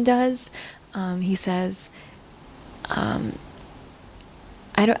Tristan does. He says, I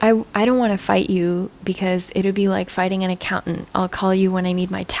don't want to fight you because it would be like fighting an accountant. I'll call you when I need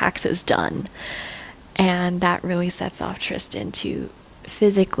my taxes done. And that really sets off Tristan to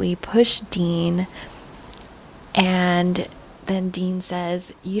physically push Dean. And then Dean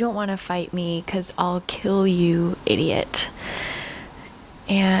says, you don't want to fight me because I'll kill you, idiot.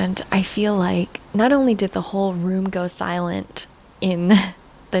 And I feel like not only did the whole room go silent in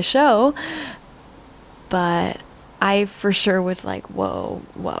the show, but I for sure was like,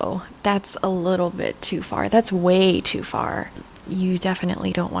 whoa, that's a little bit too far. That's way too far. You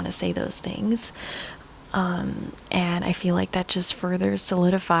definitely don't want to say those things. And I feel like that just further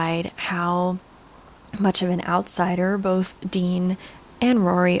solidified how much of an outsider both Dean and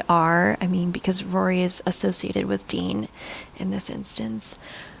Rory are. I mean, because Rory is associated with Dean in this instance.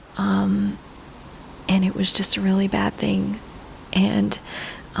 And it was just a really bad thing. And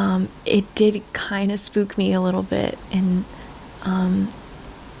it did kind of spook me a little bit. And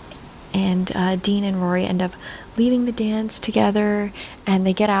Dean and Rory end up leaving the dance together, and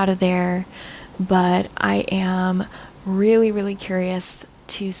they get out of there. But I am really, really curious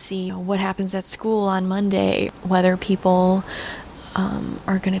to see what happens at school on Monday, whether people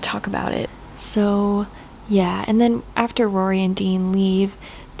are going to talk about it. So, yeah. And then after Rory and Dean leave,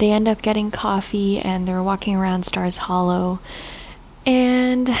 they end up getting coffee, and they're walking around Stars Hollow.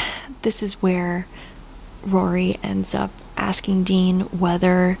 And this is where Rory ends up asking Dean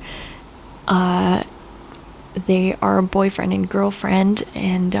whether they are boyfriend and girlfriend,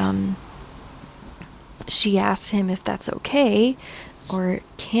 and she asks him if that's okay, or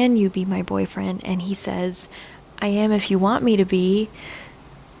can you be my boyfriend? And he says, I am if you want me to be,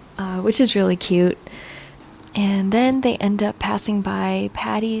 which is really cute. And then they end up passing by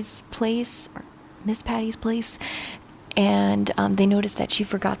Patty's place, or Miss Patty's place, and they notice that she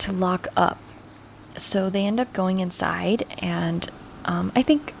forgot to lock up. So they end up going inside, and I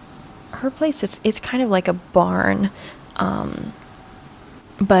think her place it's kind of like a barn,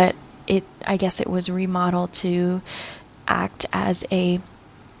 but I guess it was remodeled to act as a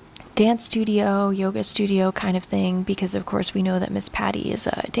dance studio, yoga studio kind of thing, because of course we know that Miss Patty is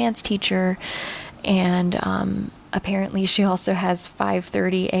a dance teacher, and apparently she also has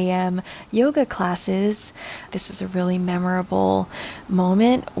 5:30 a.m. yoga classes. This is a really memorable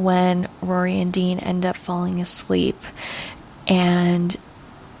moment when Rory and Dean end up falling asleep, and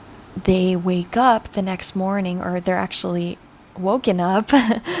they wake up the next morning, or they're actually woken up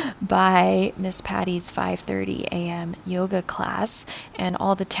by Miss Patty's 5:30 a.m. yoga class, and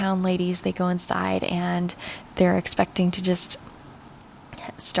all the town ladies, they go inside and they're expecting to just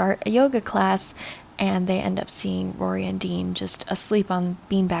start a yoga class, and they end up seeing Rory and Dean just asleep on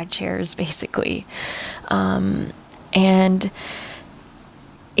beanbag chairs, basically. And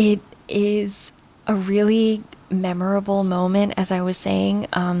it is a really memorable moment, as I was saying.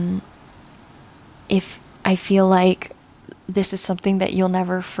 If I feel like this is something that you'll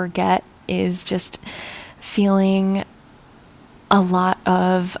never forget, is just feeling a lot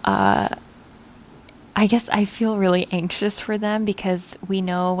of I guess I feel really anxious for them because we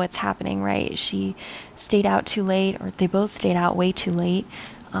know what's happening, right? She stayed out too late, or they both stayed out way too late,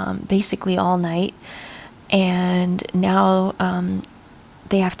 basically all night. And now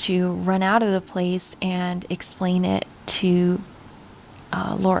they have to run out of the place and explain it to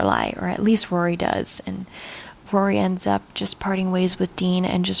Lorelai, or at least Rory does. And Rory ends up just parting ways with Dean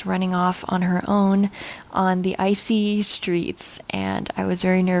and just running off on her own on the icy streets. And I was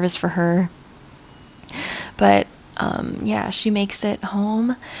very nervous for her. But yeah, she makes it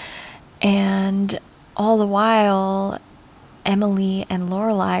home. And all the while, Emily and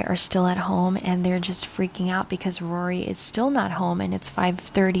Lorelai are still at home, and they're just freaking out because Rory is still not home, and it's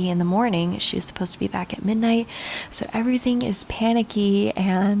 5:30 in the morning. She was supposed to be back at midnight, so everything is panicky,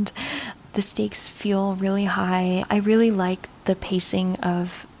 and the stakes feel really high. I really like the pacing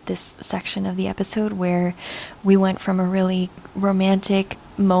of this section of the episode where we went from a really romantic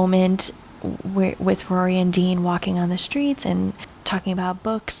moment with Rory and Dean walking on the streets and talking about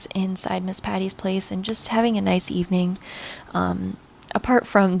books inside Miss Patty's place and just having a nice evening, apart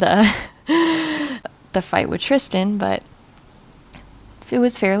from the the fight with Tristan, but it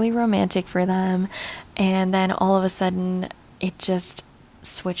was fairly romantic for them. And then all of a sudden it just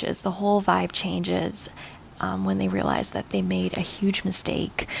switches. The whole vibe changes when they realize that they made a huge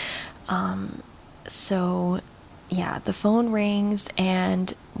mistake. So yeah, the phone rings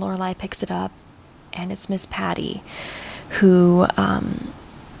and Lorelai picks it up, and it's Miss Patty, who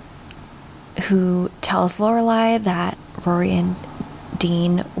tells Lorelai that Rory and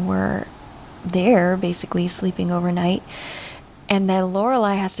Dean were there, basically sleeping overnight. And then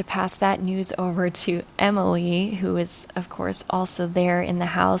Lorelai has to pass that news over to Emily, who is, of course, also there in the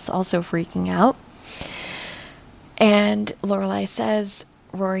house, also freaking out. And Lorelai says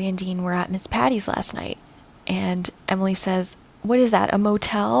Rory and Dean were at Miss Patty's last night. And Emily says, "What is that, a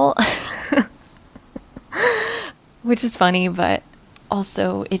motel?" Which is funny, but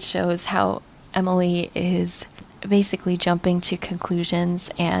also it shows how Emily is basically jumping to conclusions,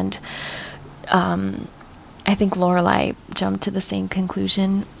 and I think Lorelai jumped to the same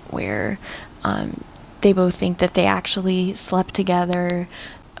conclusion where they both think that they actually slept together.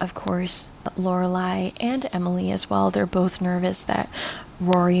 Of course, Lorelai and Emily as well, they're both nervous that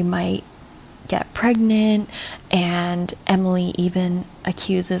Rory might get pregnant, and Emily even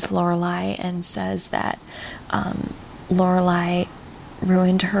accuses Lorelai and says that Lorelai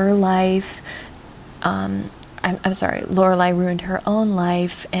ruined her life. I'm sorry, Lorelai ruined her own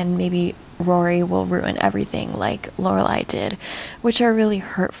life, and maybe Rory will ruin everything like Lorelai did, which are really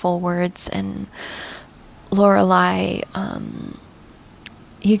hurtful words. And Lorelai,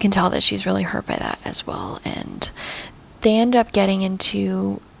 you can tell that she's really hurt by that as well. And they end up getting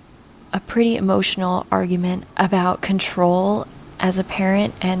into a pretty emotional argument about control as a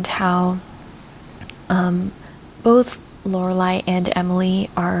parent, and how both Lorelai and Emily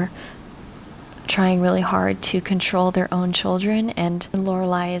are trying really hard to control their own children. And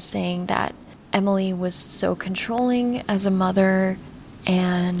Lorelai is saying that Emily was so controlling as a mother,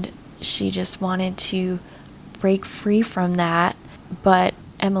 and she just wanted to break free from that. But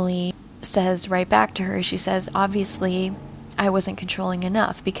Emily says right back to her, she says, "Obviously, I wasn't controlling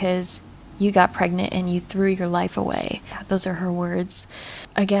enough because you got pregnant and you threw your life away." Those are her words.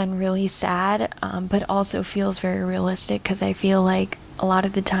 Again, really sad, but also feels very realistic, because I feel like a lot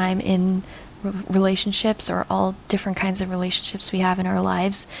of the time in relationships, or all different kinds of relationships we have in our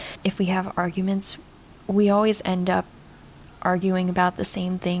lives, if we have arguments, we always end up arguing about the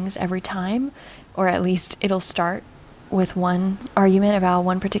same things every time, or at least it'll start with one argument about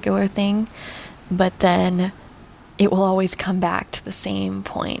one particular thing, but then it will always come back to the same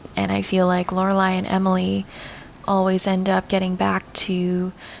point. And I feel like Lorelai and Emily always end up getting back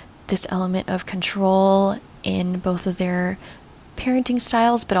to this element of control in both of their parenting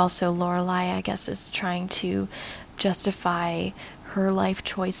styles, but also Lorelai, I guess, is trying to justify her life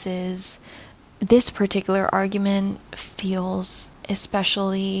choices. This particular argument feels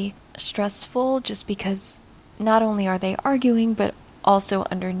especially stressful just because not only are they arguing, but also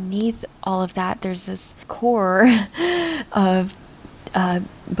underneath all of that, there's this core of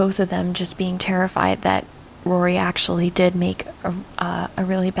both of them just being terrified that Rory actually did make a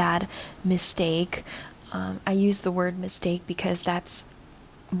really bad mistake. I use the word mistake because that's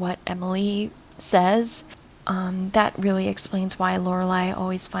what Emily says. That really explains why Lorelai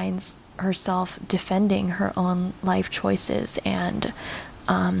always finds herself defending her own life choices, and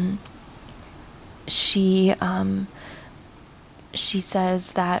she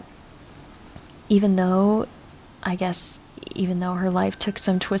says that even though her life took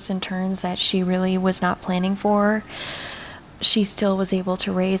some twists and turns that she really was not planning for, she still was able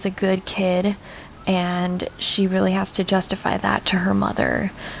to raise a good kid, and she really has to justify that to her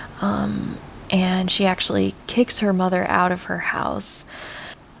mother. And she actually kicks her mother out of her house.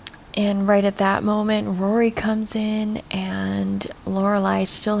 And right at that moment, Rory comes in, and Lorelai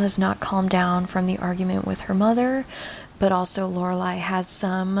still has not calmed down from the argument with her mother, but also Lorelai has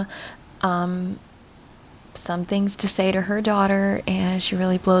some things to say to her daughter, and she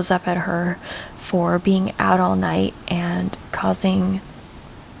really blows up at her for being out all night and causing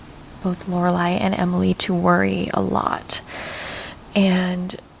both Lorelai and Emily to worry a lot.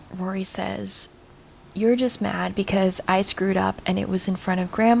 And Rory says, "You're just mad because I screwed up and it was in front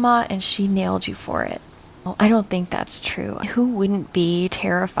of Grandma and she nailed you for it." Well, I don't think that's true. Who wouldn't be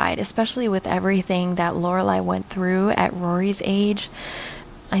terrified, especially with everything that Lorelai went through at Rory's age?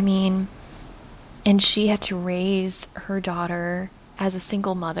 I mean, and she had to raise her daughter as a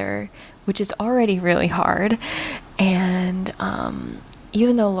single mother, which is already really hard. And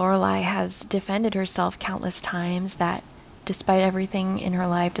even though Lorelai has defended herself countless times that despite everything in her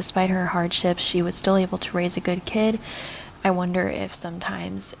life, despite her hardships, she was still able to raise a good kid, I wonder if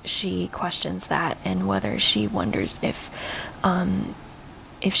sometimes she questions that, and whether she wonders if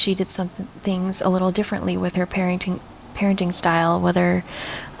she did things a little differently with her parenting style, whether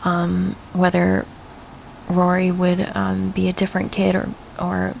Rory would be a different kid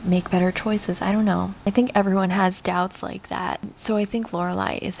or make better choices. I don't know. I think everyone has doubts like that. So I think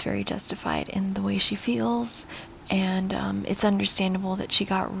Lorelai is very justified in the way she feels. And it's understandable that she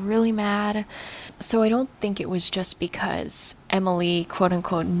got really mad. So I don't think it was just because Emily, quote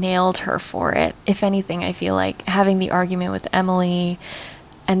unquote, nailed her for it. If anything, I feel like having the argument with Emily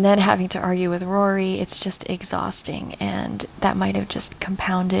and then having to argue with Rory, it's just exhausting. And that might have just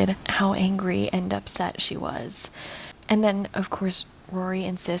compounded how angry and upset she was. And then, of course, Rory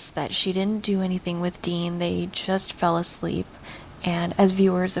insists that she didn't do anything with Dean. They just fell asleep. And as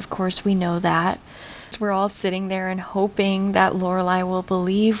viewers, of course, we know that. We're all sitting there and hoping that Lorelai will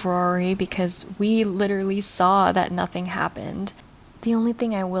believe Rory because we literally saw that nothing happened. The only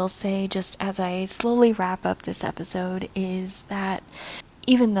thing I will say, just as I slowly wrap up this episode, is that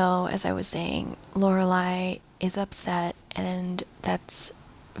even though, as I was saying, Lorelai is upset, and that's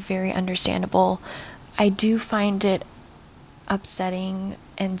very understandable, I do find it upsetting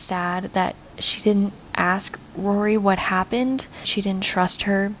and sad that she didn't ask Rory what happened. She didn't trust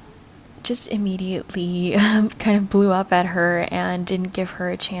her. Just immediately kind of blew up at her and didn't give her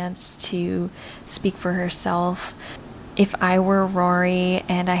a chance to speak for herself. If I were Rory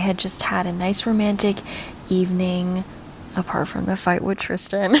and I had just had a nice romantic evening, apart from the fight with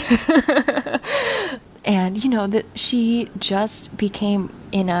Tristan, and that she just became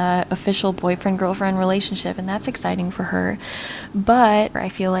in a official boyfriend-girlfriend relationship, and that's exciting for her. But I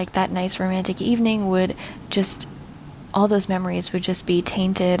feel like that nice romantic evening would just, all those memories would just be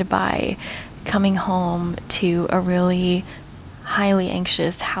tainted by coming home to a really highly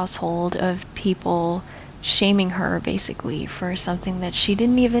anxious household of people shaming her basically for something that she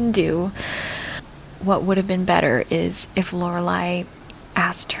didn't even do. What would have been better is if Lorelai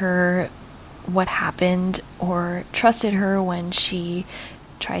asked her what happened or trusted her when she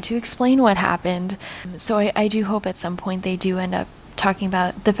tried to explain what happened. So I do hope at some point they do end up talking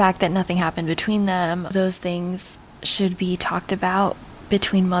about the fact that nothing happened between them. Those things should be talked about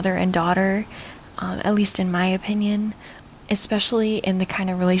between mother and daughter, at least in my opinion, especially in the kind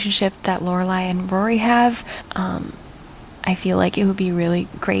of relationship that Lorelai and Rory have. I feel like it would be really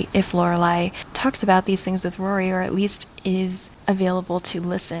great if Lorelai talks about these things with Rory, or at least is available to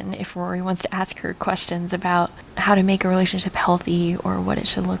listen if Rory wants to ask her questions about how to make a relationship healthy or what it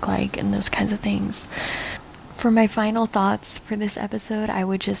should look like and those kinds of things. For my final thoughts for this episode, I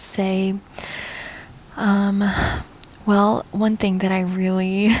would just say, well, one thing that I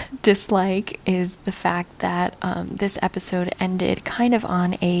really dislike is the fact that this episode ended kind of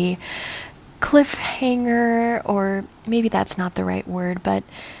on a cliffhanger, or maybe that's not the right word, but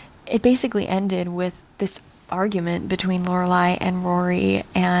it basically ended with this argument between Lorelai and Rory,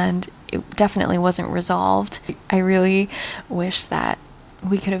 and it definitely wasn't resolved. I really wish that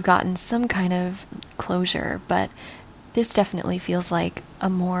we could have gotten some kind of closure, but this definitely feels like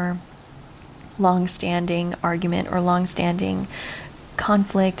a more long-standing argument or long-standing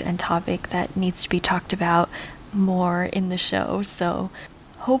conflict and topic that needs to be talked about more in the show. So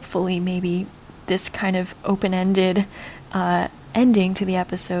hopefully maybe this kind of open-ended ending to the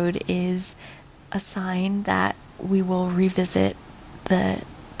episode is a sign that we will revisit the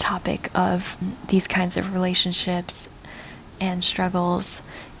topic of these kinds of relationships and struggles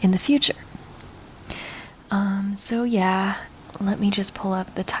in the future. So yeah, let me just pull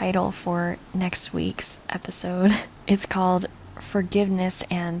up the title for next week's episode. It's called Forgiveness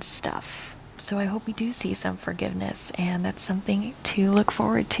and Stuff. So I hope we do see some forgiveness, and that's something to look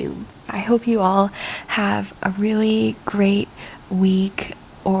forward to. I hope you all have a really great week,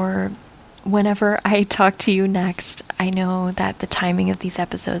 or whenever I talk to you next. I know that the timing of these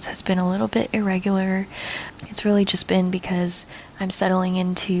episodes has been a little bit irregular. It's really just been because I'm settling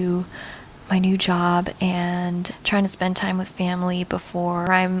into my new job and trying to spend time with family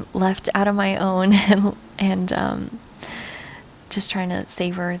before I'm left out on my own, and just trying to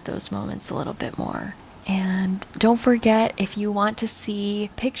savor those moments a little bit more. And don't forget, if you want to see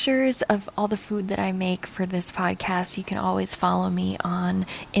pictures of all the food that I make for this podcast, you can always follow me on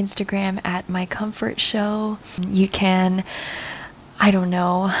Instagram at My Comfort Show. You can, I don't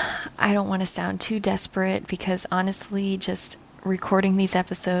know, I don't want to sound too desperate, because honestly, just recording these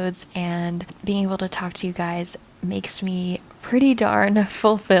episodes and being able to talk to you guys makes me pretty darn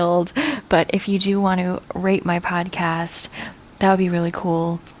fulfilled. But if you do want to rate my podcast, that would be really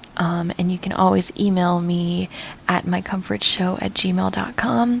cool. And you can always email me at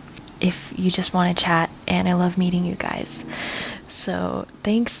mycomfortshow@gmail.com if you just want to chat, and I love meeting you guys. So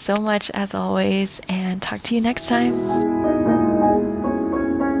thanks so much as always, and talk to you next time.